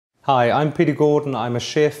Hi, I'm Peter Gordon, I'm a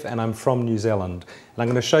chef and I'm from New Zealand. And I'm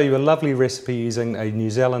going to show you a lovely recipe using a New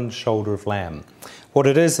Zealand shoulder of lamb. What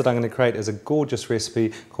it is that I'm going to create is a gorgeous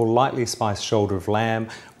recipe called lightly spiced shoulder of lamb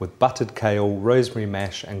with buttered kale, rosemary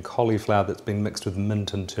mash and cauliflower that's been mixed with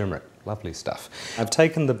mint and turmeric. Lovely stuff. I've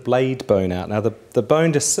taken the blade bone out. Now the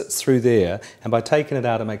bone just sits through there, and by taking it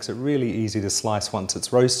out it makes it really easy to slice once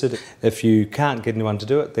it's roasted. If you can't get anyone to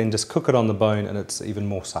do it, then just cook it on the bone and it's even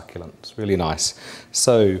more succulent. It's really nice.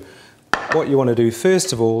 So what you want to do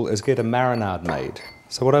first of all is get a marinade made.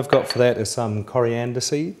 So what I've got for that is some coriander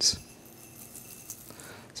seeds,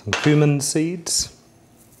 some cumin seeds.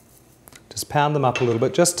 Just pound them up a little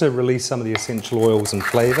bit just to release some of the essential oils and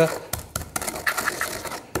flavour.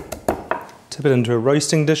 Tip it into a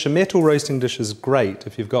roasting dish. A metal roasting dish is great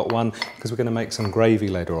if you've got one, because we're going to make some gravy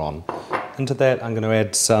later on. Into that I'm going to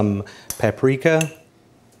add some paprika,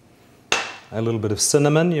 a little bit of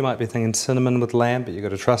cinnamon. You might be thinking cinnamon with lamb, but you've got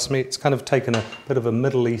to trust me. It's kind of taken a bit of a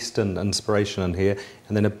Middle Eastern inspiration in here.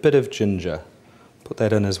 And then a bit of ginger. Put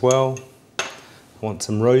that in as well. I want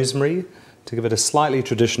some rosemary to give it a slightly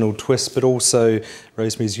traditional twist, but also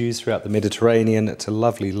rosemary is used throughout the Mediterranean. It's a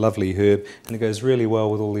lovely, lovely herb, and it goes really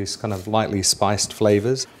well with all these kind of lightly spiced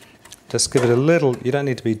flavours. Just give it a little, you don't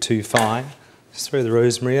need to be too fine. Just throw the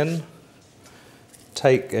rosemary in.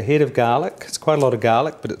 Take a head of garlic. It's quite a lot of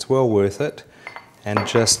garlic, but it's well worth it. And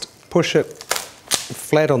just push it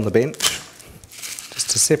flat on the bench, just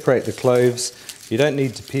to separate the cloves. You don't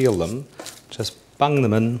need to peel them, just bung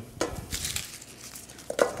them in.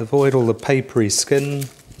 Avoid all the papery skin.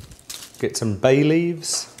 Get some bay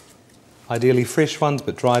leaves, ideally fresh ones,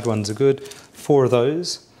 but dried ones are good. 4 of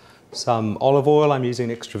those. Some olive oil. I'm using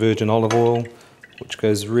extra virgin olive oil, which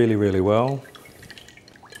goes really, really well.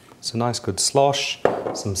 It's a nice good slosh.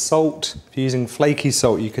 Some salt. If you're using flaky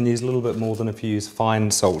salt, you can use a little bit more than if you use fine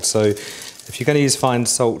salt. So if you're going to use fine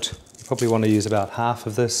salt, you probably want to use about half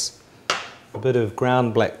of this. A bit of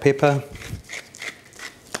ground black pepper.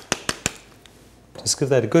 Just give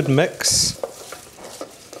that a good mix.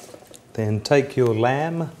 Then take your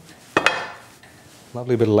lamb,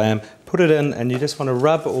 lovely bit of lamb, put it in, and you just want to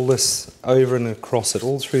rub all this over and across it,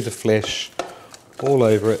 all through the flesh, all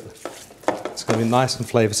over it. It's going to be nice and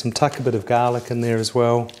flavoursome. Tuck a bit of garlic in there as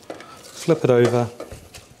well. Flip it over.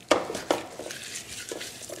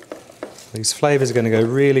 These flavours are going to go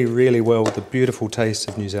really, really well with the beautiful taste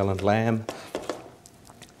of New Zealand lamb.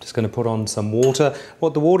 Just going to put on some water.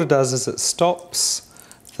 What the water does is it stops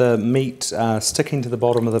the meat sticking to the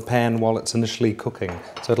bottom of the pan while it's initially cooking.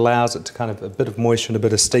 So it allows it to kind of a bit of moisture and a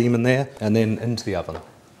bit of steam in there, and then into the oven.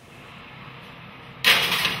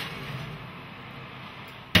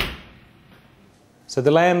 So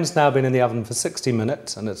the lamb's now been in the oven for 60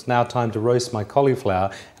 minutes, and it's now time to roast my cauliflower,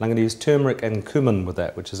 and I'm going to use turmeric and cumin with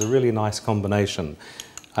that, which is a really nice combination.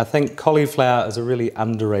 I think cauliflower is a really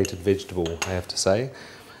underrated vegetable, I have to say.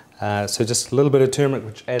 So just a little bit of turmeric,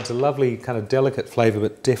 which adds a lovely kind of delicate flavour,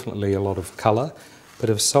 but definitely a lot of colour.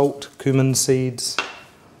 Bit of salt, cumin seeds,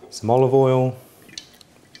 some olive oil.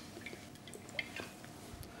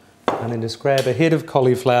 And then just grab a head of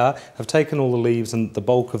cauliflower. I've taken all the leaves and the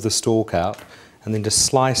bulk of the stalk out, and then just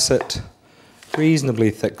slice it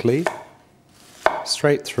reasonably thickly,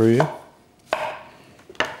 straight through.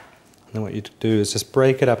 And then what you do is just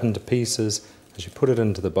break it up into pieces as you put it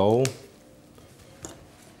into the bowl.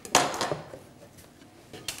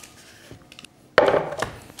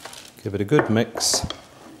 Give it a good mix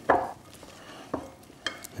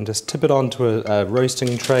and just tip it onto a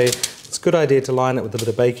roasting tray. It's a good idea to line it with a bit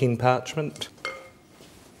of baking parchment.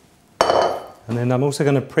 And then I'm also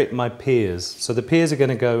going to prep my pears. So the pears are going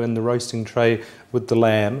to go in the roasting tray with the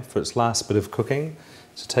lamb for its last bit of cooking.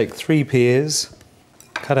 So take 3 pears,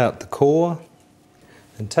 cut out the core,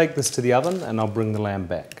 and take this to the oven, and I'll bring the lamb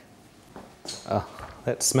back.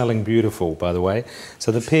 That's smelling beautiful, by the way.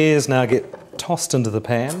 So the pears now get tossed into the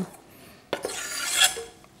pan.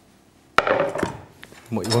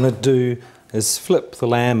 And what you want to do is flip the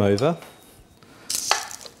lamb over.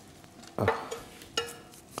 Oh,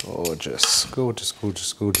 gorgeous, gorgeous,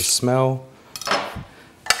 gorgeous, gorgeous smell.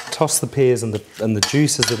 Toss the pears and the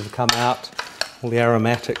juices that have come out, all the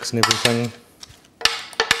aromatics and everything.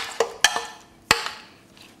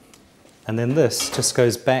 And then this just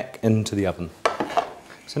goes back into the oven.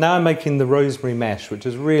 So now I'm making the rosemary mash, which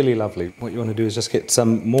is really lovely. What you want to do is just get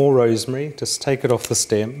some more rosemary, just take it off the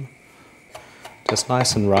stem, just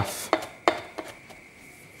nice and rough.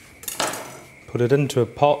 Put it into a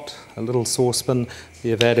pot, a little saucepan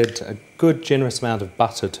you've added a good generous amount of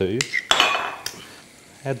butter to.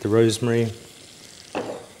 Add the rosemary.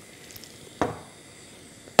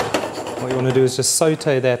 What you want to do is just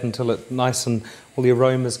saute that until it's nice and all the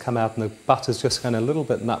aromas come out and the butter's just going a little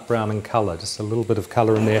bit nut brown in colour, just a little bit of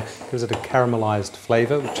colour in there, gives it a caramelised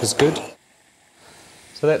flavour, which is good.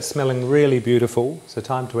 So that's smelling really beautiful, so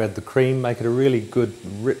time to add the cream, make it a really good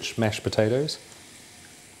rich mashed potatoes.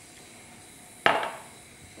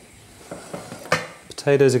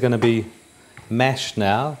 Potatoes are going to be mashed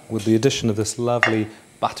now with the addition of this lovely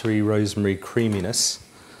buttery rosemary creaminess.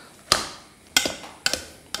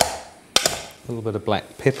 A little bit of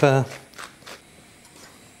black pepper,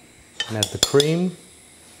 and add the cream.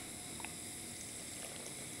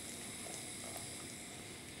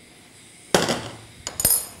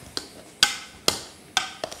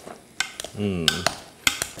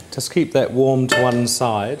 Just keep that warm to one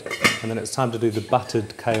side, and then it's time to do the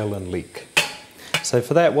buttered kale and leek. So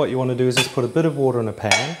for that, what you want to do is just put a bit of water in a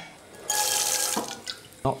pan,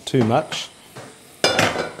 not too much.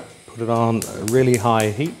 Put it on a really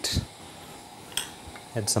high heat.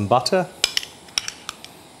 Add some butter.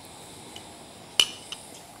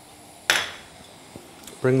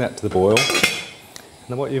 Bring that to the boil. And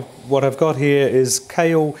then what I've got here is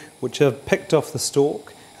kale, which I've picked off the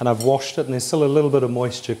stalk, and I've washed it, and there's still a little bit of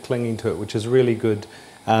moisture clinging to it, which is really good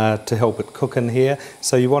to help it cook in here.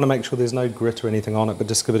 So you want to make sure there's no grit or anything on it, but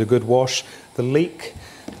just give it a good wash. The leek,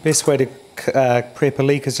 the best way to prep a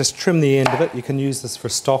leek is just trim the end of it. You can use this for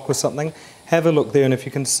stock or something. Have a look there, and if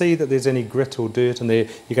you can see that there's any grit or dirt in there,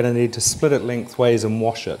 you're going to need to split it lengthways and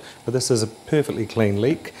wash it. But this is a perfectly clean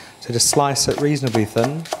leek, so just slice it reasonably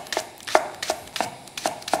thin.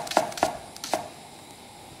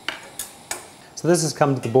 So this has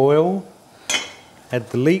come to the boil. Add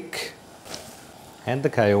the leek and the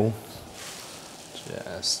kale.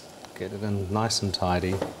 Just get it in nice and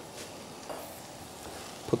tidy.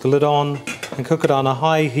 Put the lid on and cook it on a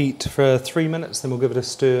high heat for 3 minutes, then we'll give it a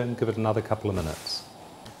stir and give it another couple of minutes.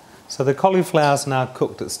 So the cauliflower's now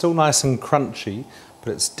cooked. It's still nice and crunchy,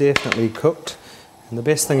 but it's definitely cooked. And the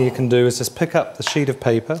best thing you can do is just pick up the sheet of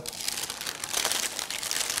paper,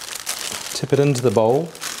 tip it into the bowl.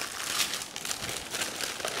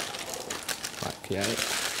 Okay.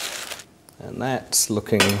 And that's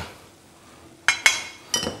looking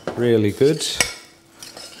really good.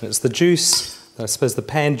 And it's the juice, I suppose the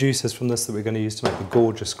pan juices from this that we're going to use to make the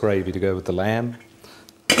gorgeous gravy to go with the lamb.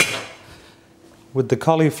 With the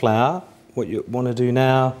cauliflower, what you want to do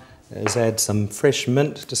now is add some fresh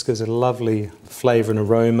mint. Just gives it a lovely flavour and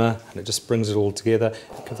aroma, and it just brings it all together.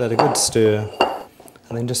 Give that a good stir,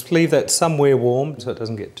 and then just leave that somewhere warm so it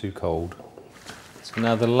doesn't get too cold. So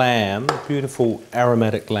now the lamb, beautiful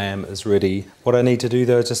aromatic lamb, is ready. What I need to do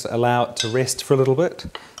though is just allow it to rest for a little bit,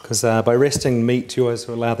 because by resting meat you always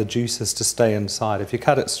allow the juices to stay inside. If you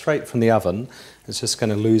cut it straight from the oven, it's just going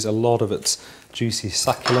to lose a lot of its juicy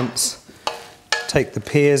succulence. Take the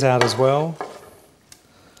pears out as well.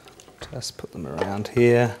 Just put them around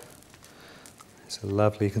here. So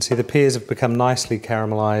lovely. You can see the pears have become nicely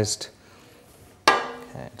caramelised.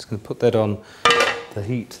 Okay, just going to put that on the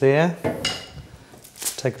heat there.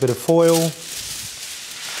 Take a bit of foil,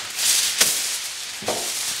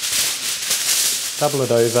 double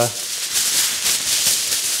it over, and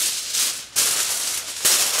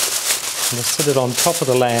just sit it on top of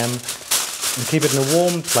the lamb and keep it in a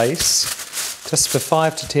warm place just for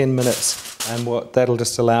 5 to 10 minutes, and that'll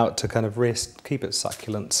just allow it to kind of rest, keep its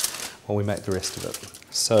succulence while we make the rest of it.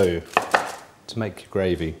 So, to make your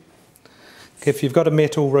gravy. If you've got a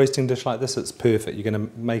metal roasting dish like this, it's perfect. You're going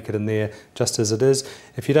to make it in there just as it is.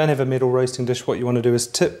 If you don't have a metal roasting dish, what you want to do is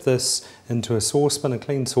tip this into a saucepan, a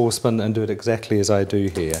clean saucepan, and do it exactly as I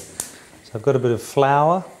do here. So I've got a bit of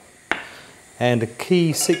flour, and a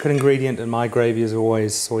key secret ingredient in my gravy is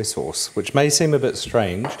always soy sauce, which may seem a bit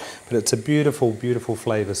strange, but it's a beautiful, beautiful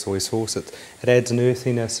flavour, soy sauce. It adds an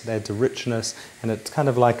earthiness, it adds a richness, and it's kind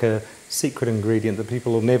of like a secret ingredient that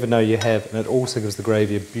people will never know you have, and it also gives the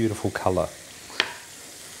gravy a beautiful colour.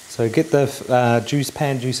 So get the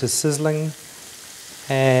pan juices sizzling,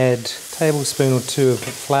 add a tablespoon or 2 of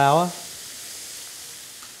flour.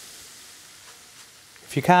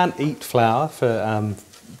 If you can't eat flour for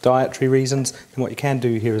dietary reasons, then what you can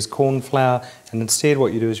do here is corn flour, and instead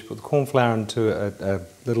what you do is you put the corn flour into a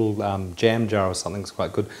little jam jar or something, it's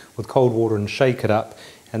quite good, with cold water, and shake it up,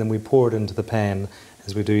 and then we pour it into the pan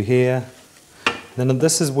as we do here. And then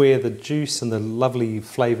this is where the juice and the lovely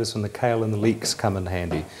flavours from the kale and the leeks come in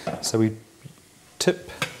handy. So we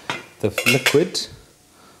tip the liquid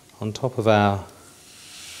on top of our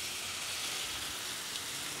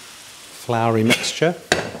floury mixture,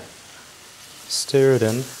 stir it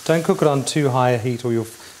in. Don't cook it on too high a heat or you'll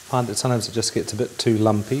find that sometimes it just gets a bit too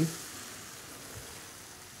lumpy.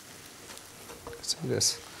 So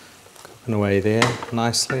just cook and away there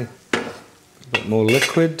nicely. A bit more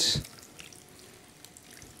liquid.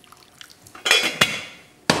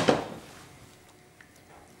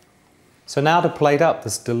 So now to plate up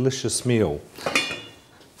this delicious meal.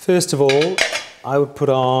 First of all, I would put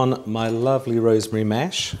on my lovely rosemary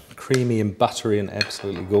mash, creamy and buttery and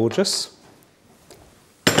absolutely gorgeous.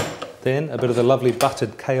 Then a bit of the lovely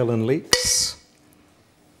buttered kale and leeks.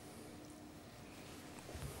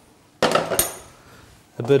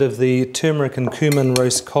 A bit of the turmeric and cumin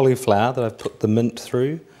roast cauliflower that I've put the mint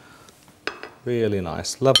through. Really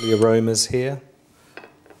nice, lovely aromas here.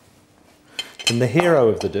 And the hero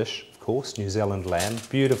of the dish, of course, New Zealand lamb,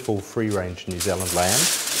 beautiful free-range New Zealand lamb.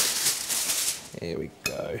 Here we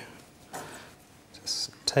go.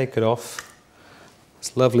 Just take it off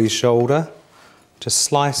this lovely shoulder. Just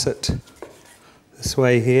slice it this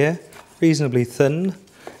way here, reasonably thin.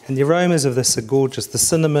 And the aromas of this are gorgeous. The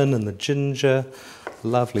cinnamon and the ginger,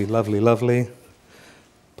 lovely, lovely, lovely.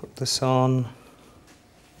 Put this on.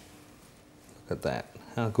 Look at that.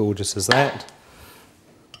 How gorgeous is that?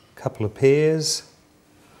 A couple of pears.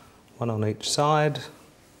 One on each side,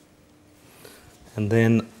 and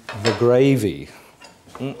then the gravy.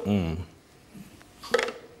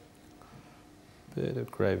 Bit of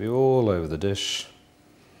gravy all over the dish.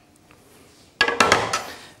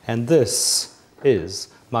 And this is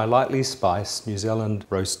my lightly spiced New Zealand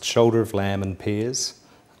roast shoulder of lamb and pears.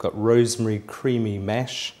 I've got rosemary creamy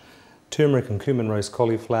mash, turmeric and cumin roast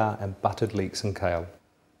cauliflower, and buttered leeks and kale.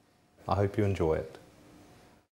 I hope you enjoy it.